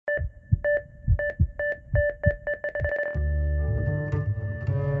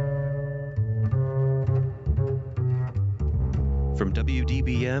from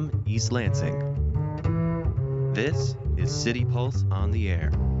WDBM East Lansing. This is City Pulse on the Air.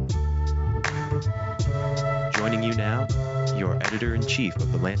 Joining you now, your editor-in-chief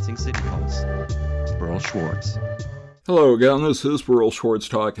of the Lansing City Pulse, Burl Schwartz. Hello again, this is Burl Schwartz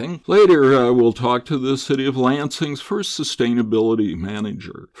talking. Later, we'll talk to the City of Lansing's first sustainability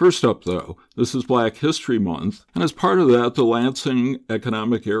manager. First up, though, this is Black History Month, and as part of that, the Lansing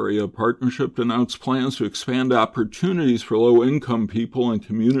Economic Area Partnership announced plans to expand opportunities for low-income people and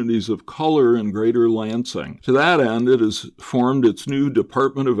communities of color in Greater Lansing. To that end, it has formed its new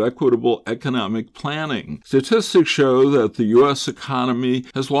Department of Equitable Economic Planning. Statistics show that the U.S. economy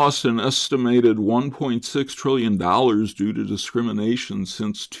has lost an estimated $1.6 trillion due to discrimination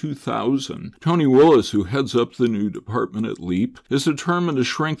since 2000. Tony Willis, who heads up the new department at LEAP, is determined to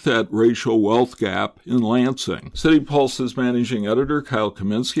shrink that racial wealth gap in Lansing. City Pulse's managing editor, Kyle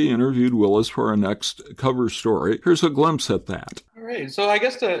Kaminsky, interviewed Willis for our next cover story. Here's a glimpse at that. All right. So I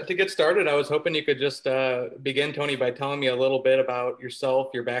guess to get started, I was hoping you could just begin, Tony, by telling me a little bit about yourself,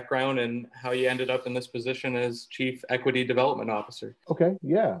 your background, and how you ended up in this position as Chief Equity Development Officer. Okay,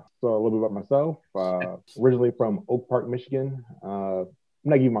 yeah. So a little bit about myself. Originally from Oak Park, Michigan. I'm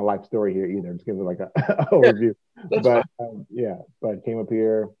not giving my life story here either. I'm just giving like an overview. But came up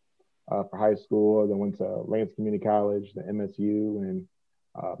here for high school, then went to Lansing Community College, the MSU, and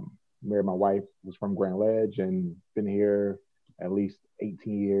married my wife, was from Grand Ledge, and been here at least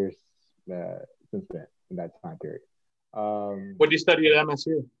 18 years since then, in that time period. What did you study at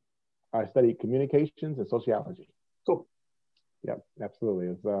MSU? I studied communications and sociology. Cool. Yep, absolutely.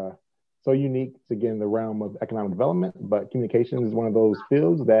 It's so unique to get in the realm of economic development, but communications is one of those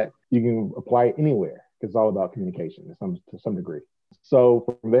fields that you can apply anywhere. It's all about communication to some degree.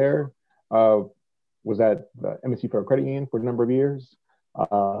 So from there, was at the MSU Federal Credit Union for a number of years. I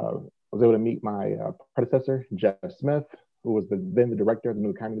was able to meet my predecessor, Jeff Smith, who was then the director of the new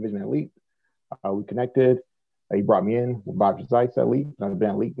economy division at LEAP. We connected. He brought me in with Bob Zeitz at LEAP. I've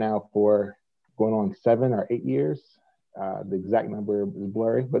been at LEAP now for going on 7 or 8 years. The exact number is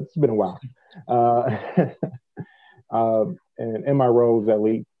blurry, but it's been a while. And in my roles at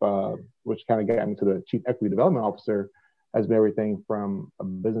LEAP, which kind of got me to the Chief Equity Development Officer, has been everything from a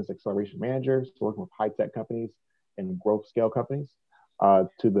business acceleration manager, so working with high-tech companies and growth scale companies,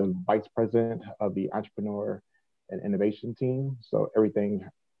 to the vice president of the entrepreneur and innovation team. So everything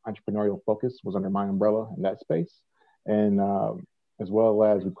entrepreneurial focus was under my umbrella in that space. And as well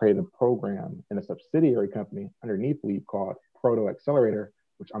as we created a program in a subsidiary company underneath LEAP called Proto Accelerator,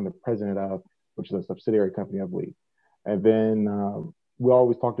 which I'm the president of, which is a subsidiary company of LEAP. And then we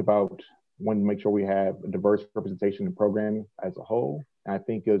always talked about wanting to make sure we have a diverse representation in programming as a whole. And I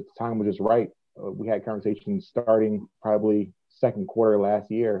think the time was just right. We had conversations starting probably second quarter last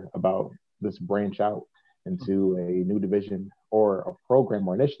year about this branch out into a new division or a program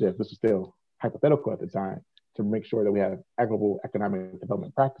or initiative. This was still hypothetical at the time, to make sure that we have equitable economic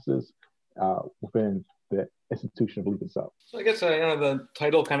development practices within the institution of LEAP itself. So I guess the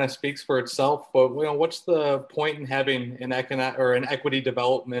title kind of speaks for itself, but what's the point in having an equity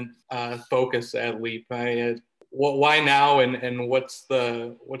development focus at LEAP? Why now, and what's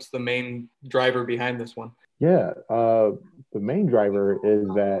the main driver behind this one? Yeah, the main driver is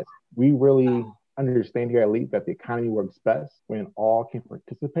that we really understand here at LEAP that the economy works best when all can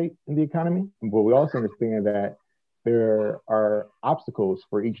participate in the economy. But we also understand that there are obstacles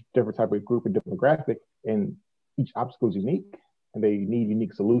for each different type of group and demographic, and each obstacle is unique, and they need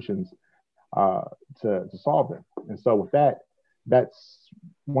unique solutions to solve them. And so with that, that's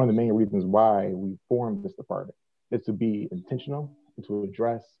one of the main reasons why we formed this department, is to be intentional and to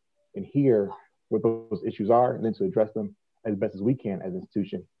address and hear what those issues are, and then to address them as best as we can as an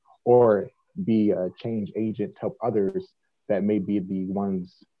institution, or be a change agent to help others that may be the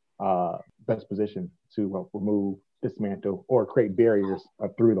ones best positioned to help remove, dismantle, or create barriers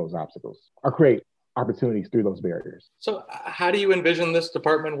through those obstacles, or create opportunities through those barriers. So how do you envision this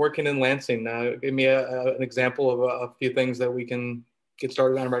department working in Lansing? Give me an example of a few things that we can get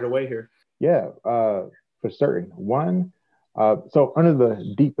started on right away here. Yeah, for certain. One, so under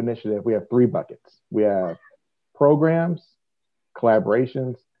the DEEP initiative, we have 3 buckets. We have programs,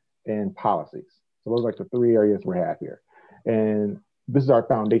 collaborations, and policies. So those are like the 3 areas we have here. And this is our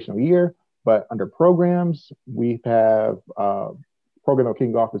foundational year, but under programs, we have program that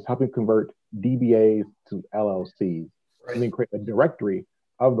kicking off is helping convert DBAs to LLCs, right, and then create a directory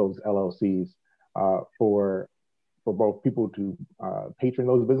of those LLCs for both people to patron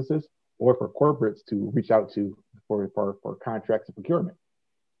those businesses, or for corporates to reach out to for contracts and procurement.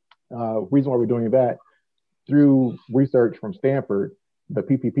 Reason why we're doing that, through research from Stanford, the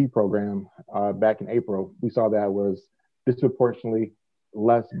PPP program back in April, we saw that was disproportionately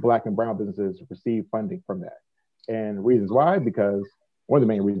less Black and brown businesses receive funding from that. And reasons why, because one of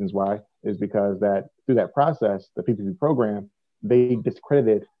the main reasons why is because that through that process, the PPP program, they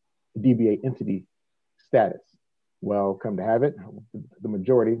discredited DBA entity status. Well, come to have it, the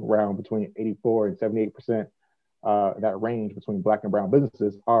majority, around between 84 and 78%, that range between Black and brown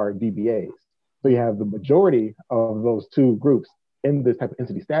businesses are DBAs. So you have the majority of those two groups in this type of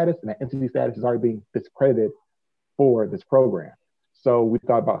entity status, and that entity status is already being discredited for this program. So we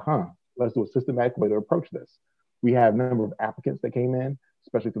thought about, let's do a systematic way to approach this. We have a number of applicants that came in,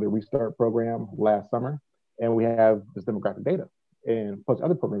 especially through the Restart program last summer, and we have this demographic data and plus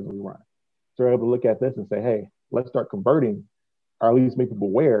other programs that we run. So we're able to look at this and say, hey, let's start converting, or at least make people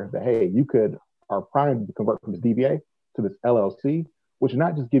aware that, hey, you are primed to convert from this DBA to this LLC, which will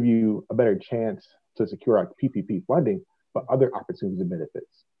not just give you a better chance to secure our PPP funding, but other opportunities and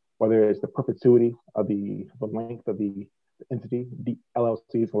benefits, whether it's the perpetuity of the length of the entity, the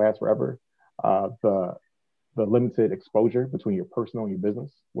LLCs can last forever, the limited exposure between your personal and your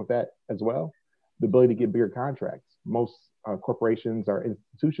business with that as well, the ability to get bigger contracts. Most corporations or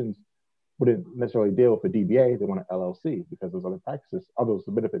institutions wouldn't necessarily deal with a DBA, they want an LLC because those other practices, all those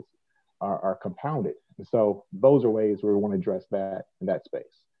benefits are compounded. And so those are ways where we want to address that in that space.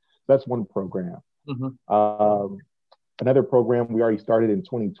 So that's one program. Mm-hmm. Another program we already started in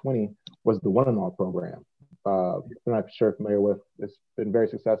 2020 was the One and All program. I'm not sure if you're familiar with. It's been very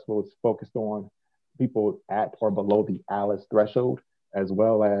successful. It's focused on people at or below the ALICE threshold, as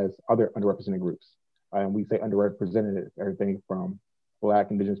well as other underrepresented groups. And we say underrepresented, everything from Black,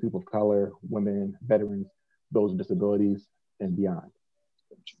 Indigenous people of color, women, veterans, those with disabilities, and beyond.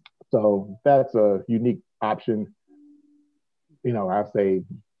 So that's a unique option. I'd say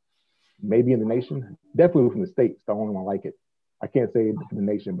maybe in the nation, definitely within the state, it's the only one like it. I can't say in the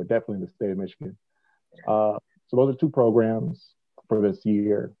nation, but definitely in the state of Michigan. So those are two programs for this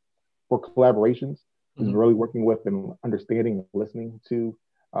year. For collaborations, mm-hmm. is really working with and understanding and listening to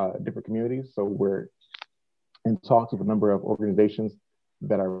different communities. So we're in talks with a number of organizations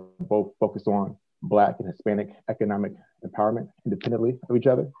that are both focused on Black and Hispanic economic empowerment independently of each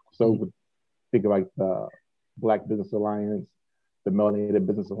other. So mm-hmm. think of like the Black Business Alliance, the Melanated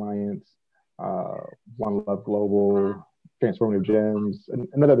Business Alliance, One Love Global, Transformative Gems,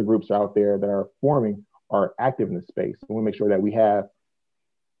 and other groups out there that are forming are active in this space. And we make sure that we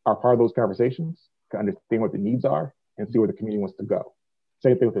are part of those conversations to understand what the needs are and see where the community wants to go.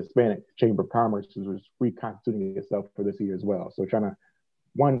 Same thing with Hispanic Chamber of Commerce, which is reconstituting itself for this year as well. So trying to,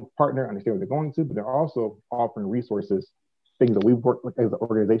 one, partner, understand what they're going to, but they're also offering resources, things that we've worked with as an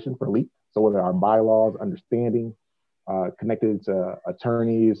organization for LEAP. So whether our bylaws, understanding, connected to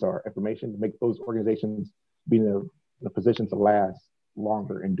attorneys or information to make those organizations be in a position to last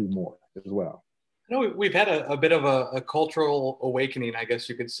longer and do more as well. I know we've had a bit of a cultural awakening, I guess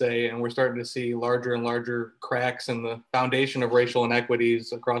you could say, and we're starting to see larger and larger cracks in the foundation of racial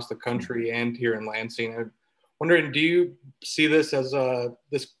inequities across the country and here in Lansing. I'm wondering, do you see this as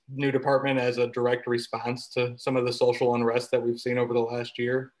this new department as a direct response to some of the social unrest that we've seen over the last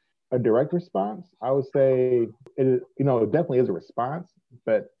year? A direct response? I would say it definitely is a response,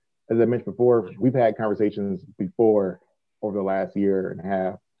 but as I mentioned before, we've had conversations before over the last year and a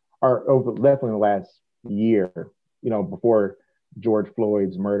half, or over definitely the last year, before George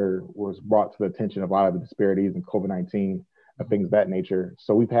Floyd's murder was brought to the attention of a lot of the disparities in COVID-19 and things of that nature.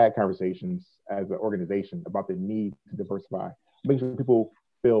 So we've had conversations as an organization about the need to diversify, make sure people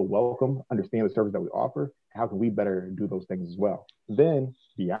feel welcome, understand the service that we offer. How can we better do those things as well? Then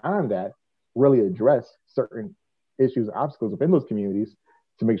beyond that, really address certain issues, obstacles within those communities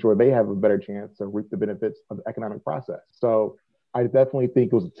to make sure they have a better chance to reap the benefits of the economic process. So I definitely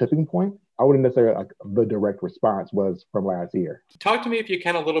think it was a tipping point. I wouldn't necessarily like the direct response was from last year. Talk to me, if you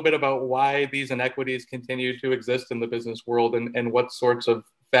can, a little bit about why these inequities continue to exist in the business world and what sorts of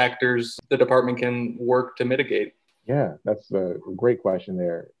factors the department can work to mitigate. Yeah, that's a great question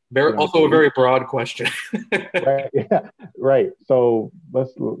there. Also a very broad question. Right. Yeah, right. So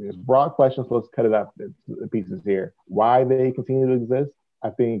broad questions. Let's cut it up in pieces here. Why they continue to exist? I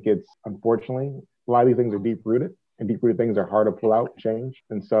think it's, unfortunately, a lot of these things are deep-rooted, and deep-rooted things are hard to pull out, change.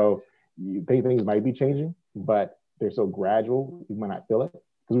 And so you think things might be changing, but they're so gradual, you might not feel it.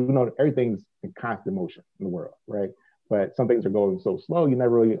 Because we know everything's in constant motion in the world, right? But some things are going so slow, you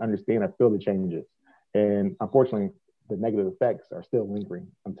never really understand or feel the changes. And unfortunately, the negative effects are still lingering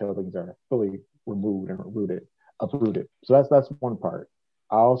until things are fully removed and uprooted. So that's one part.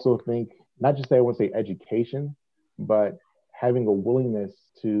 I also think, not just say, I want to say education, but having a willingness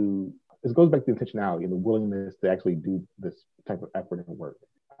to, this goes back to intentionality and the willingness to actually do this type of effort and work.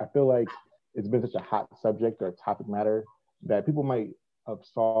 I feel like it's been such a hot subject or topic matter that people might have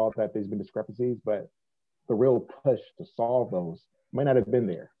saw that there's been discrepancies, but the real push to solve those might not have been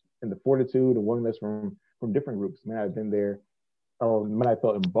there. And the fortitude and willingness from different groups may not have been there, or might have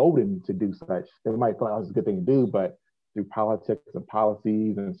felt emboldened to do such. They might feel it's a good thing to do, but through politics and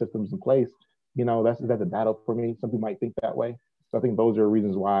policies and systems in place, that's a battle for me. Some people might think that way. So I think those are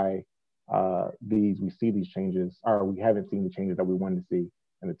reasons why we see these changes, or we haven't seen the changes that we wanted to see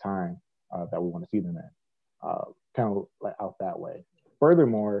in the time that we want to see them in, kind of like out that way.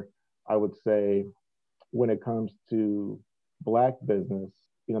 Furthermore, I would say when it comes to Black business,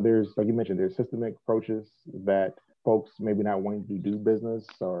 there's, like you mentioned, there's systemic approaches that folks maybe not wanting to do business,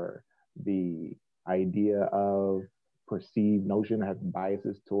 or the idea of perceived notion have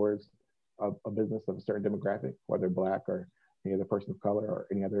biases towards a business of a certain demographic, whether Black or any other person of color or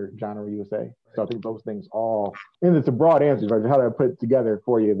any other genre you would say. So I think those things all, and it's a broad answer, right? How do I put it together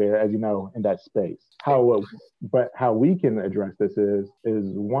for you there, as you know, in that space? But how we can address this is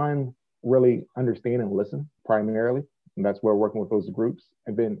one, really understand and listen primarily. And that's where we're working with those groups,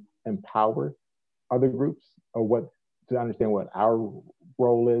 and then empower other groups to understand what our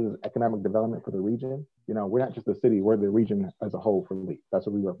role is, economic development for the region. We're not just the city, we're the region as a whole for LEAP. That's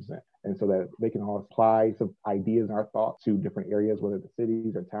what we represent. And so that they can all apply some ideas and our thoughts to different areas, whether it's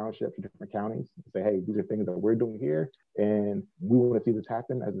cities or townships or different counties, and say, hey, these are things that we're doing here, and we want to see this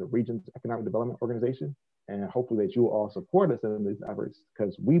happen as the region's economic development organization. And hopefully that you will all support us in these efforts,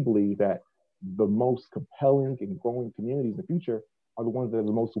 because we believe that the most compelling and growing communities in the future are the ones that are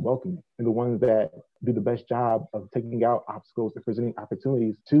the most welcoming, and the ones that do the best job of taking out obstacles and presenting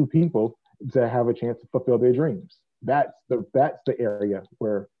opportunities to people to have a chance to fulfill their dreams. That's the area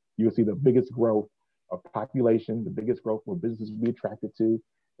where you'll see the biggest growth of population, the biggest growth where businesses will be attracted to,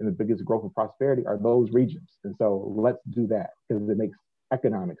 and the biggest growth of prosperity are those regions. And so let's do that, because it makes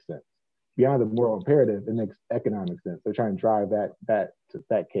economic sense. Beyond the moral imperative, it makes economic sense. They're trying to drive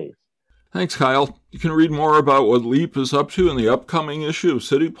that case. Thanks, Kyle. You can read more about what LEAP is up to in the upcoming issue of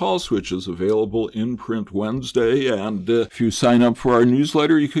City Pulse, which is available in print Wednesday. And if you sign up for our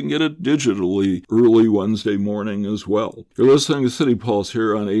newsletter, you can get it digitally early Wednesday morning as well. You're listening to City Pulse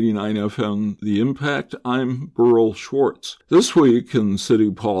here on 89 FM The Impact. I'm Burl Schwartz. This week in City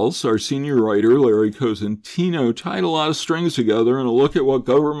Pulse, our senior writer, Larry Cosentino, tied a lot of strings together in a look at what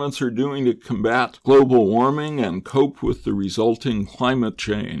governments are doing to combat global warming and cope with the resulting climate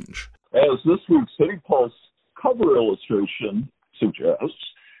change. As this week's City Pulse cover illustration suggests,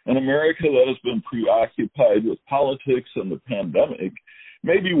 an America that has been preoccupied with politics and the pandemic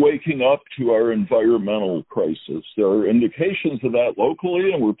may be waking up to our environmental crisis. There are indications of that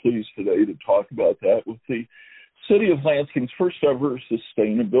locally, and we're pleased today to talk about that with the City of Lansing's first ever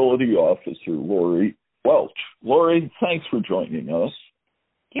sustainability officer, Lori Welch. Lori, thanks for joining us.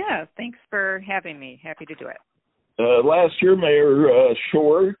 Yeah, thanks for having me. Happy to do it. Last year, Mayor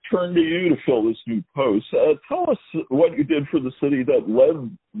Shore turned to you to fill this new post. Tell us what you did for the city that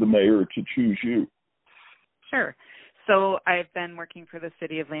led the mayor to choose you. Sure. So I've been working for the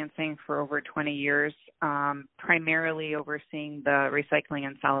City of Lansing for over 20 years, primarily overseeing the recycling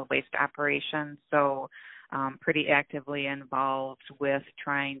and solid waste operations. So pretty actively involved with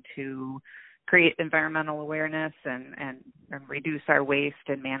trying to create environmental awareness and reduce our waste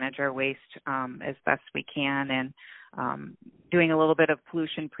and manage our waste as best we can, and doing a little bit of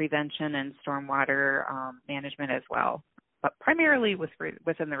pollution prevention and stormwater management as well, but primarily within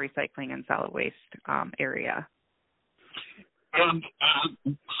the recycling and solid waste area. And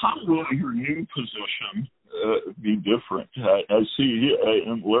how will your new position be different? I see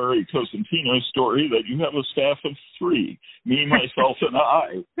in Larry Cosentino's story that you have a staff of 3, me, myself, and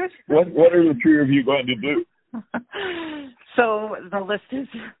I. What are the 3 of you going to do? So the list is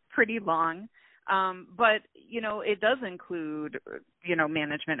pretty long, but, it does include,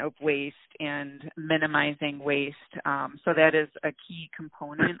 management of waste and minimizing waste. So that is a key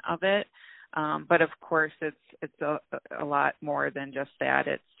component of it. But of course, it's a lot more than just that.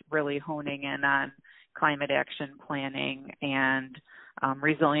 It's really honing in on climate action planning and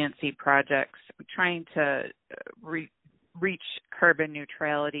resiliency projects, trying to reach carbon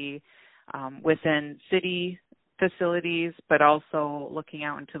neutrality within city facilities, but also looking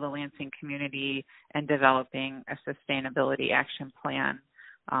out into the Lansing community and developing a sustainability action plan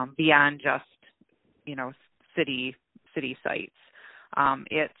beyond just, city sites.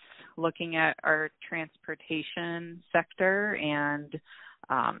 It's looking at our transportation sector and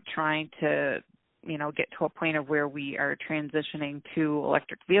trying to, get to a point of where we are transitioning to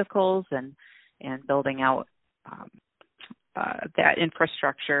electric vehicles and building out that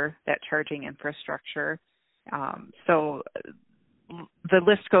infrastructure, that charging infrastructure. So the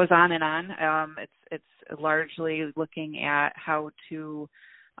list goes on and on. It's largely looking at how to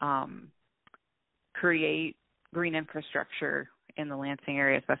create green infrastructure in the Lansing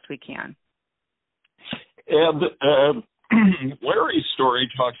area as best we can. And Larry's story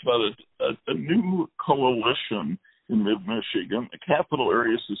talks about a new coalition in mid-Michigan, the Capital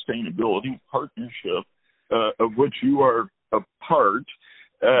Area Sustainability Partnership, of which you are a part.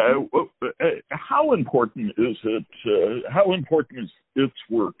 How important is it? How important is its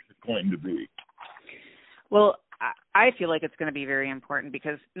work going to be? Well, I feel like it's going to be very important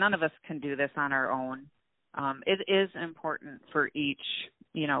because none of us can do this on our own. It is important for each,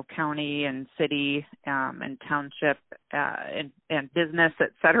 county and city and township and business,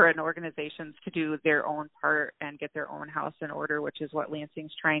 et cetera, and organizations to do their own part and get their own house in order, which is what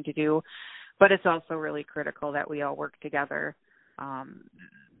Lansing's trying to do. But it's also really critical that we all work together.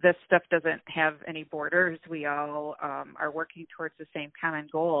 This stuff doesn't have any borders. We all are working towards the same common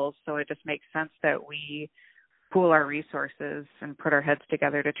goals, so it just makes sense that we pool our resources and put our heads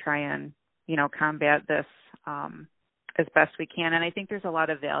together to try and, combat this as best we can. And I think there's a lot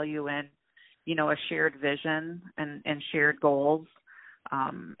of value in, a shared vision and shared goals.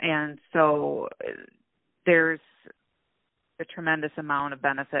 And so there's a tremendous amount of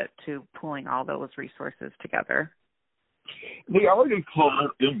benefit to pooling all those resources together. The article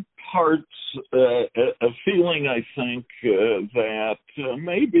imparts a feeling, I think, that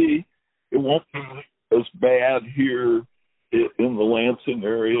maybe it won't be as bad here in the Lansing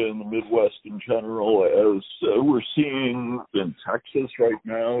area, in the Midwest in general, as we're seeing in Texas right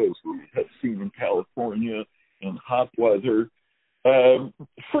now, as we have seen in California in hot weather.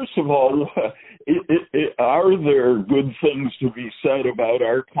 First of all, are there good things to be said about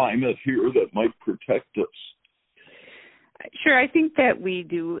our climate here that might protect us? Sure. I think that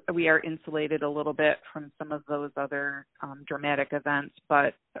we are insulated a little bit from some of those other dramatic events,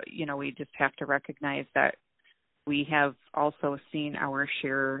 but, we just have to recognize that we have also seen our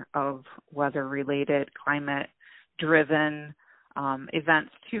share of weather-related, climate-driven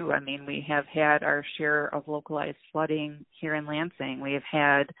events, too. I mean, we have had our share of localized flooding here in Lansing. We have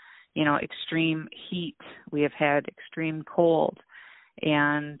had, extreme heat. We have had extreme cold.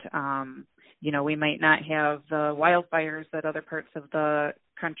 And, we might not have the wildfires that other parts of the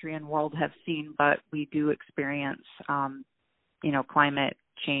country and world have seen, but we do experience, climate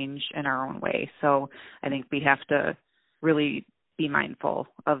change in our own way. So I think we have to really be mindful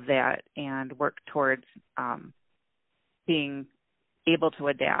of that and work towards being able to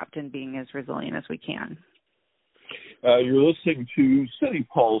adapt and being as resilient as we can. You're listening to City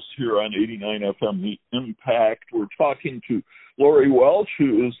Pulse here on 89 FM The Impact. We're talking to Lori Welch,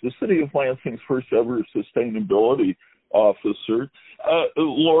 who is the City of Lansing's first ever sustainability officer.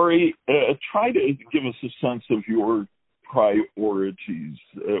 Lori, try to give us a sense of your priorities.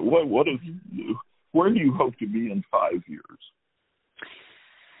 Where do you hope to be in 5 years?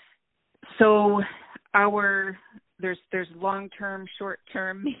 So there's long-term,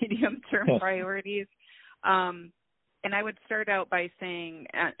 short-term, medium-term priorities. And I would start out by saying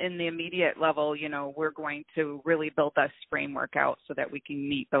in the immediate level, we're going to really build this framework out so that we can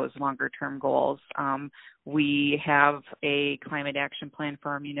meet those longer-term goals. We have a climate action plan for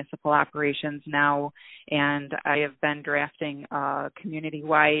our municipal operations now, and I have been drafting a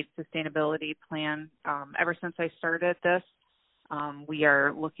community-wide sustainability plan ever since I started this. We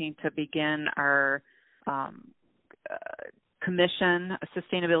are looking to begin our a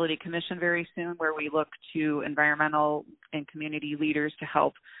sustainability commission very soon, where we look to environmental and community leaders to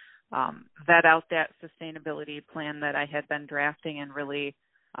help vet out that sustainability plan that I had been drafting and really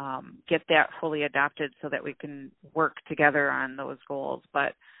get that fully adopted so that we can work together on those goals.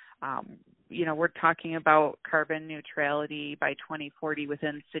 But, we're talking about carbon neutrality by 2040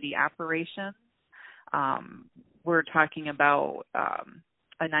 within city operations. We're talking about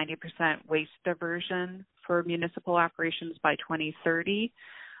a 90% waste diversion for municipal operations by 2030.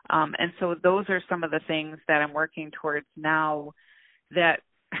 And so those are some of the things that I'm working towards now that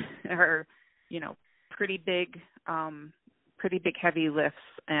are, pretty big heavy lifts.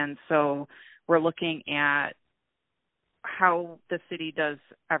 And so we're looking at how the city does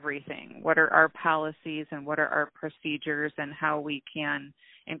everything. What are our policies and what are our procedures and how we can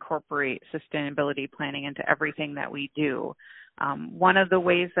incorporate sustainability planning into everything that we do. One of the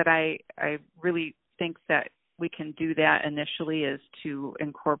ways that I really think that we can do that initially is to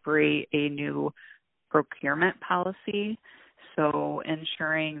incorporate a new procurement policy. So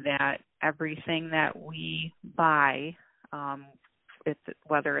ensuring that everything that we buy,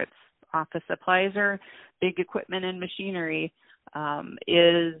 whether it's office supplies or big equipment and machinery,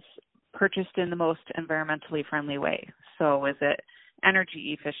 is purchased in the most environmentally friendly way. So is it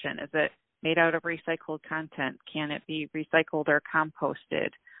energy efficient? Is it made out of recycled content? Can it be recycled or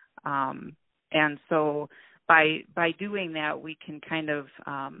composted? And so by doing that, we can kind of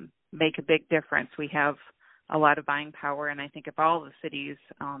make a big difference. We have a lot of buying power, and I think if all the cities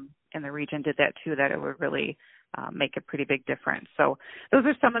in the region did that too, that it would really make a pretty big difference. So those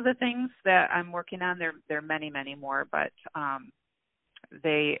are some of the things that I'm working on. There are many, many more, but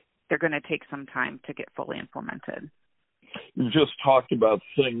they're going to take some time to get fully implemented. You just talked about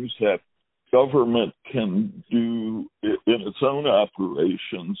things that government can do in its own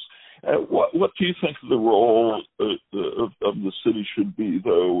operations. What do you think the role of the city should be,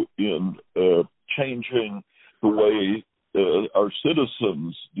 though, in changing the way our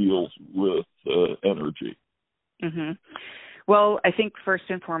citizens deal with energy? Mm-hmm. Well, I think first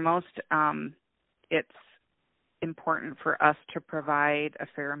and foremost, it's important for us to provide a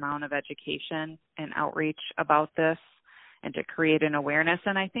fair amount of education and outreach about this and to create an awareness.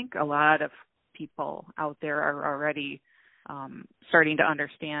 And I think a lot of people out there are already starting to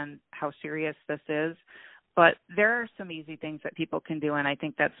understand how serious this is. But there are some easy things that people can do, and I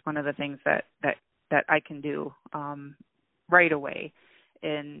think that's one of the things that I can do right away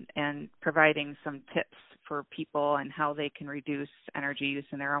in providing some tips for people and how they can reduce energy use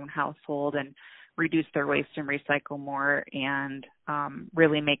in their own household and reduce their waste and recycle more and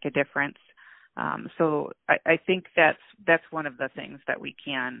really make a difference. So I think that's one of the things that we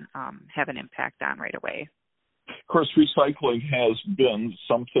can have an impact on right away. Of course, recycling has been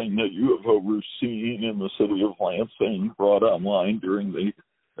something that you have overseen in the city of Lansing, brought online during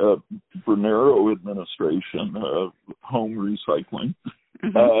the Bernero administration, home recycling.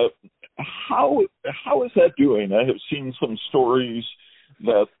 Mm-hmm. How is that doing? I have seen some stories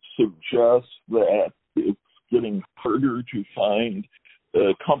that suggest that it's getting harder to find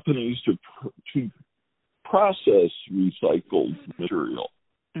companies to process recycled material.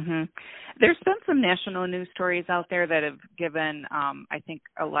 Mm-hmm. There's been some national news stories out there that have given, I think,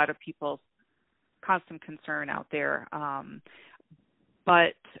 a lot of people caused some concern out there.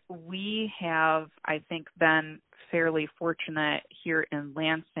 But we have, I think, been fairly fortunate here in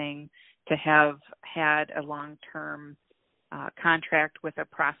Lansing to have had a long-term contract with a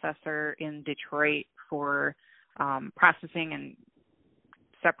processor in Detroit for processing and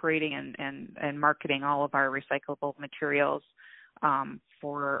separating and marketing all of our recyclable materials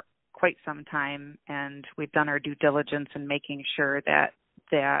for quite some time, and we've done our due diligence in making sure that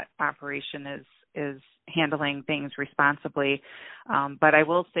that operation is handling things responsibly. But I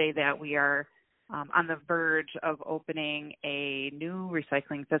will say that we are on the verge of opening a new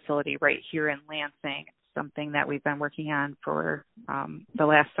recycling facility right here in Lansing. It's something that we've been working on for the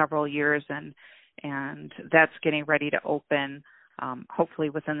last several years, and that's getting ready to open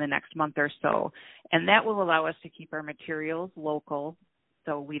hopefully within the next month or so. And that will allow us to keep our materials local,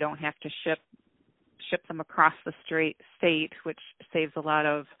 so we don't have to ship them across the state, which saves a lot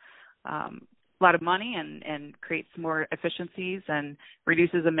of money and creates more efficiencies and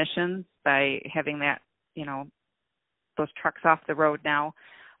reduces emissions by having that, those trucks off the road now.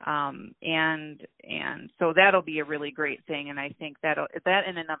 And so that'll be a really great thing. And I think that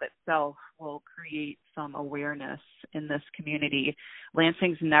in and of itself will create some awareness in this community.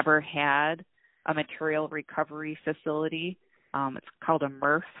 Lansing's never had a material recovery facility. It's called a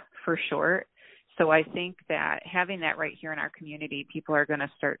MRF for short. So I think that having that right here in our community, people are going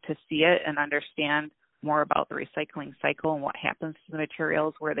to start to see it and understand more about the recycling cycle and what happens to the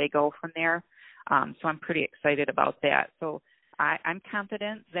materials, where they go from there. So I'm pretty excited about that. So I'm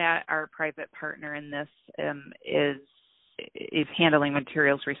confident that our private partner in this is handling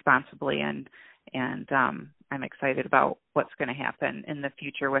materials responsibly, and I'm excited about what's going to happen in the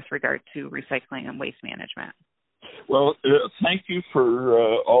future with regard to recycling and waste management. Well, thank you for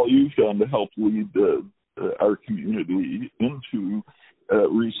all you've done to help lead our community into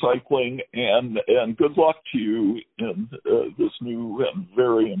recycling, and good luck to you in this new and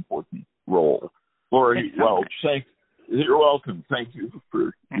very important role. Lori Welch, you're welcome. Thank you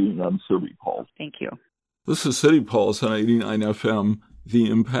for being on City Pulse. Thank you. This is City Pulse on 89 FM, The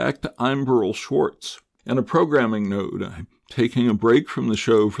Impact. I'm Burl Schwartz. And a programming note, I'm taking a break from the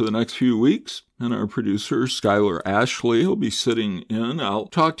show for the next few weeks, and our producer, Skylar Ashley, will be sitting in. I'll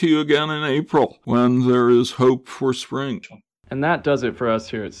talk to you again in April, when there is hope for spring. And that does it for us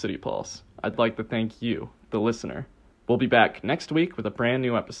here at City Pulse. I'd like to thank you, the listener. We'll be back next week with a brand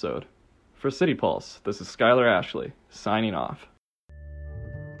new episode. For City Pulse, this is Skylar Ashley, signing off.